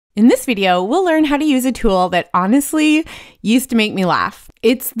In this video, we'll learn how to use a tool that honestly used to make me laugh.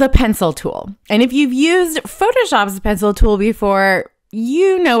 It's the pencil tool. And if you've used Photoshop's pencil tool before,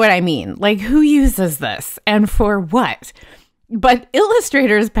 you know what I mean. Like, who uses this and for what? But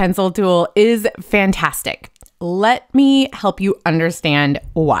Illustrator's pencil tool is fantastic. Let me help you understand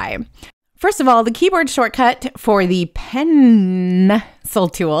why. First of all, the keyboard shortcut for the pencil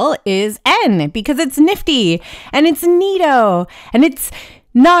tool is N because it's nifty and it's neato and it's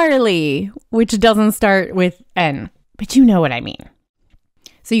gnarly, which doesn't start with N, but you know what I mean.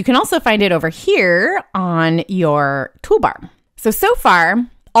 So you can also find it over here on your toolbar. So far,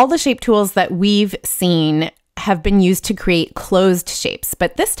 all the shape tools that we've seen have been used to create closed shapes,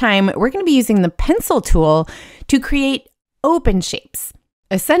 but this time we're going to be using the pencil tool to create open shapes.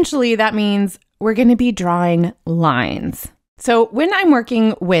 Essentially, that means we're going to be drawing lines. So when I'm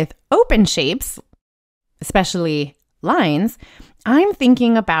working with open shapes, especially lines, I'm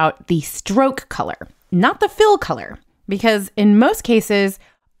thinking about the stroke color, not the fill color, because in most cases,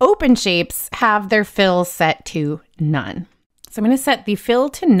 open shapes have their fill set to none. So I'm going to set the fill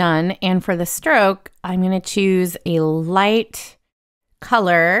to none, and for the stroke, I'm going to choose a light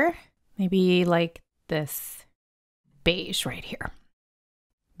color, maybe like this beige right here.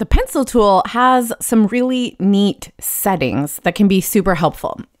 The pencil tool has some really neat settings that can be super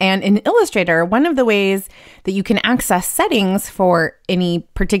helpful. And in Illustrator, one of the ways that you can access settings for any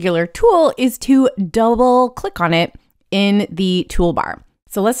particular tool is to double click on it in the toolbar.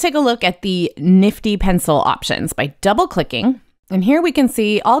 So let's take a look at the nifty pencil options by double clicking. And here we can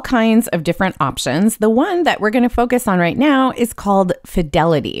see all kinds of different options. The one that we're going to focus on right now is called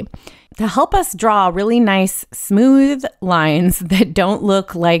Fidelity. To help us draw really nice, smooth lines that don't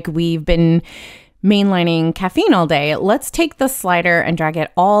look like we've been mainlining caffeine all day, let's take the slider and drag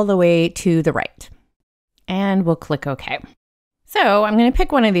it all the way to the right. And we'll click OK. So I'm going to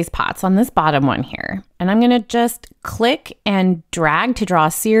pick one of these pots on this bottom one here, and I'm going to just click and drag to draw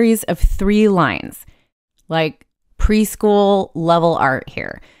a series of 3 lines, like preschool level art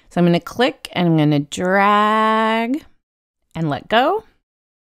here. So I'm going to click and I'm going to drag and let go.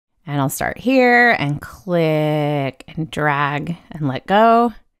 And I'll start here and click and drag and let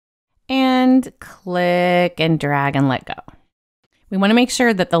go, and click and drag and let go. We want to make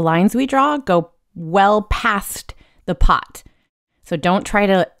sure that the lines we draw go well past the pot. So don't try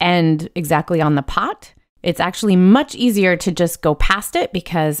to end exactly on the pot. It's actually much easier to just go past it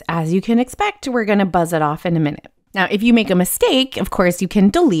because, as you can expect, we're going to buzz it off in a minute. Now, if you make a mistake, of course, you can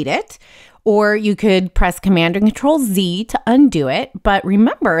delete it. Or you could press Command and Control Z to undo it. But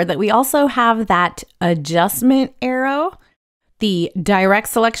remember that we also have that adjustment arrow, the direct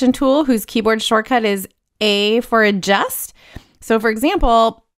selection tool, whose keyboard shortcut is A for adjust. So for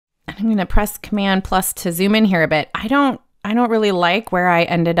example, I'm going to press Command plus to zoom in here a bit. I don't really like where I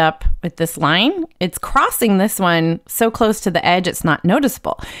ended up with this line. It's crossing this one so close to the edge, it's not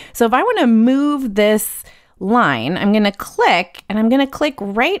noticeable. So if I want to move this line, I'm going to click, and I'm going to click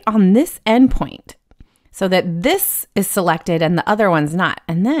right on this endpoint so that this is selected and the other one's not.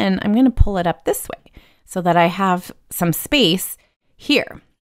 And then I'm going to pull it up this way so that I have some space here.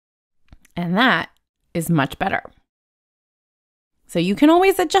 And that is much better. So you can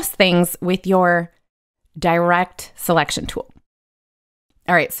always adjust things with your direct selection tool.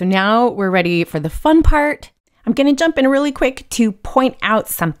 All right, so now we're ready for the fun part. I'm going to jump in really quick to point out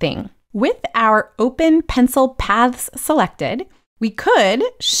something. With our open pencil paths selected, we could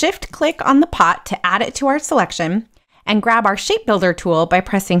shift click on the pot to add it to our selection and grab our shape builder tool by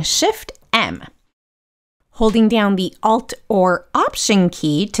pressing Shift M. Holding down the Alt or Option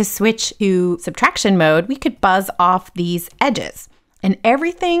key to switch to subtraction mode, we could buzz off these edges. And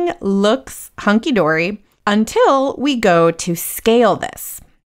everything looks hunky-dory until we go to scale this.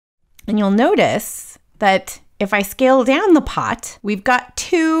 And you'll notice that if I scale down the pot, we've got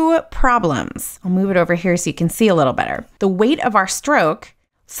 2 problems. I'll move it over here so you can see a little better. The weight of our stroke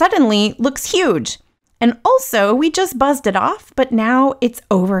suddenly looks huge. And also, we just buzzed it off, but now it's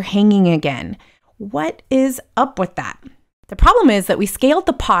overhanging again. What is up with that? The problem is that we scaled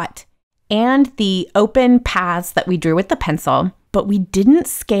the pot and the open paths that we drew with the pencil, but we didn't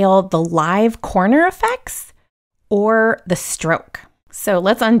scale the live corner effects or the stroke. So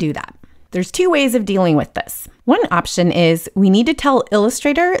let's undo that. There's 2 ways of dealing with this. One option is we need to tell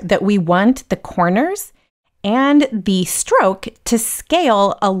Illustrator that we want the corners and the stroke to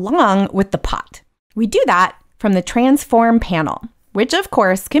scale along with the pot. We do that from the Transform panel, which of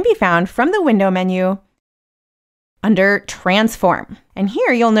course can be found from the window menu under Transform. And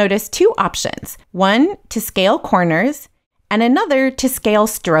here you'll notice 2 options, one to scale corners and another to scale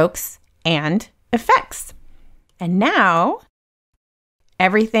strokes and effects. And now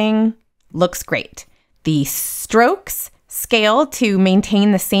everything looks great. The strokes scale to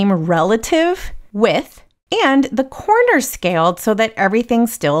maintain the same relative width, and the corners scaled so that everything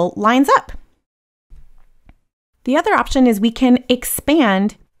still lines up. The other option is we can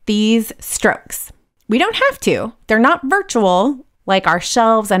expand these strokes. We don't have to. They're not virtual like our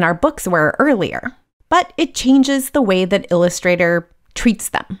shelves and our books were earlier, but it changes the way that Illustrator treats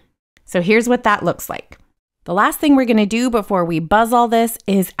them. So here's what that looks like. The last thing we're going to do before we buzz all this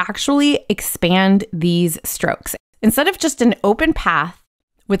is actually expand these strokes. Instead of just an open path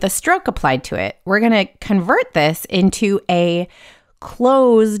with a stroke applied to it, we're going to convert this into a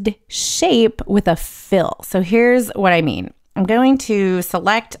closed shape with a fill. So here's what I mean. I'm going to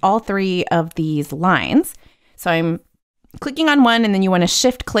select all 3 of these lines. So I'm clicking on one, and then you want to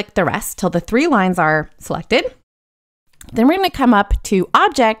shift click the rest till the 3 lines are selected. Then we're going to come up to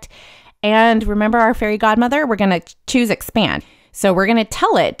Object, and remember our fairy godmother? We're going to choose Expand. So we're going to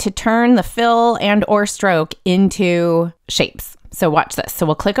tell it to turn the fill and or stroke into shapes. So watch this. So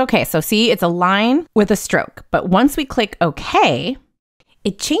we'll click OK. So see, it's a line with a stroke. But once we click OK,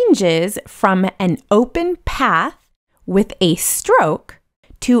 it changes from an open path with a stroke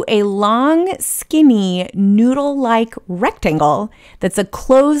to a long, skinny, noodle-like rectangle that's a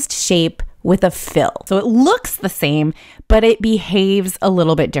closed shape with a fill. So it looks the same, but it behaves a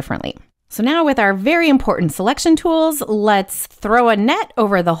little bit differently. So now with our very important selection tools, let's throw a net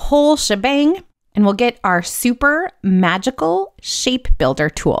over the whole shebang, and we'll get our Super Magical Shape Builder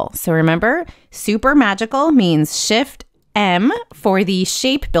tool. So remember, Super Magical means Shift M for the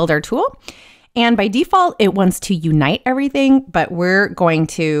Shape Builder tool. And by default, it wants to unite everything, but we're going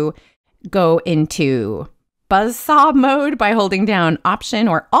to go into buzzsaw mode by holding down Option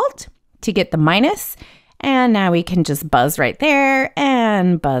or Alt to get the minus. And now we can just buzz right there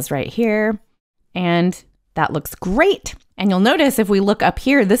and buzz right here. And that looks great. And you'll notice if we look up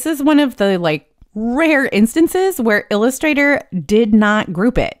here, this is one of the rare instances where Illustrator did not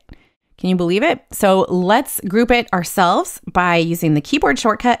group it. Can you believe it? So let's group it ourselves by using the keyboard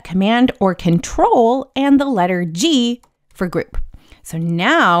shortcut Command or Control and the letter G for group. So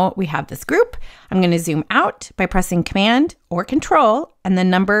now we have this group. I'm going to zoom out by pressing Command or Control and the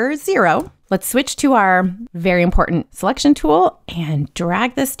number 0. Let's switch to our very important selection tool and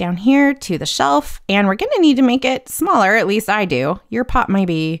drag this down here to the shelf. And we're going to need to make it smaller. At least I do. Your pot might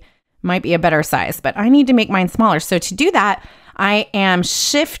be a better size, but I need to make mine smaller. So to do that, I am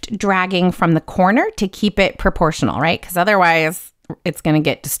shift dragging from the corner to keep it proportional, right? Because otherwise it's going to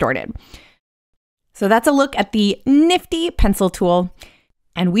get distorted. So that's a look at the nifty pencil tool.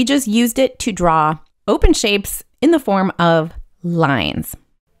 And we just used it to draw open shapes in the form of lines.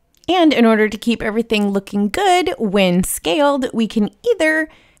 And in order to keep everything looking good when scaled, we can either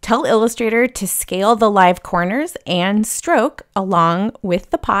tell Illustrator to scale the live corners and stroke along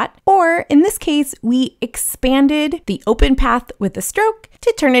with the pot, or in this case, we expanded the open path with a stroke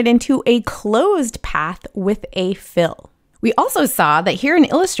to turn it into a closed path with a fill. We also saw that here in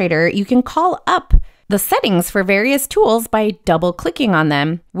Illustrator, you can call up the settings for various tools by double clicking on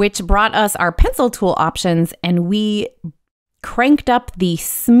them, which brought us our pencil tool options, and we cranked up the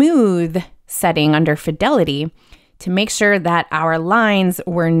smooth setting under fidelity to make sure that our lines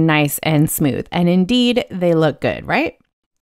were nice and smooth. And indeed, they look good, right?